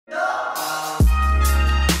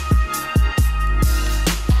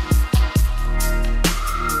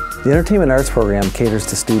The Entertainment Arts program caters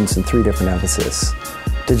to students in 3 different emphases: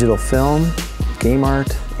 digital film, game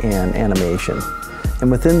art, and animation.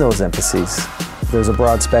 And within those emphases, there's a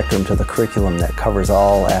broad spectrum to the curriculum that covers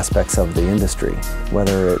all aspects of the industry,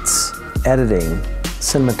 whether it's editing,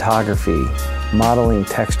 cinematography, modeling,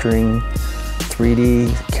 texturing,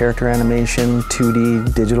 3D character animation,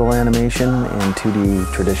 2D digital animation, and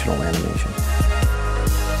 2D traditional animation.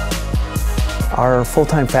 Our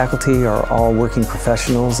full-time faculty are all working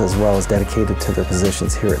professionals as well as dedicated to their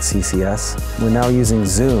positions here at CCS. We're now using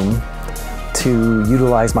Zoom to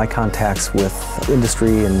utilize my contacts with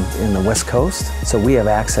industry in the West Coast. So we have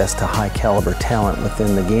access to high caliber talent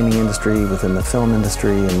within the gaming industry, within the film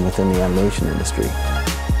industry, and within the animation industry.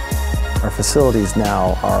 Our facilities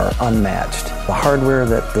now are unmatched. The hardware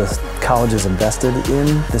that the college has invested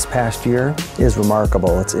in this past year is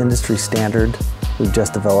remarkable. It's industry standard. We've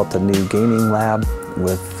just developed a new gaming lab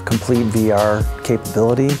with complete VR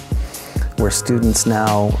capability, where students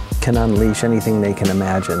now can unleash anything they can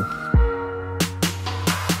imagine.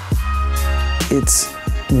 It's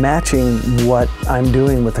matching what I'm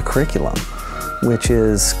doing with the curriculum, which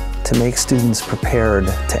is to make students prepared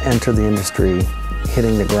to enter the industry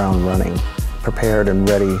hitting the ground running, prepared and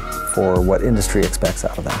ready for what industry expects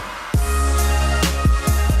out of them.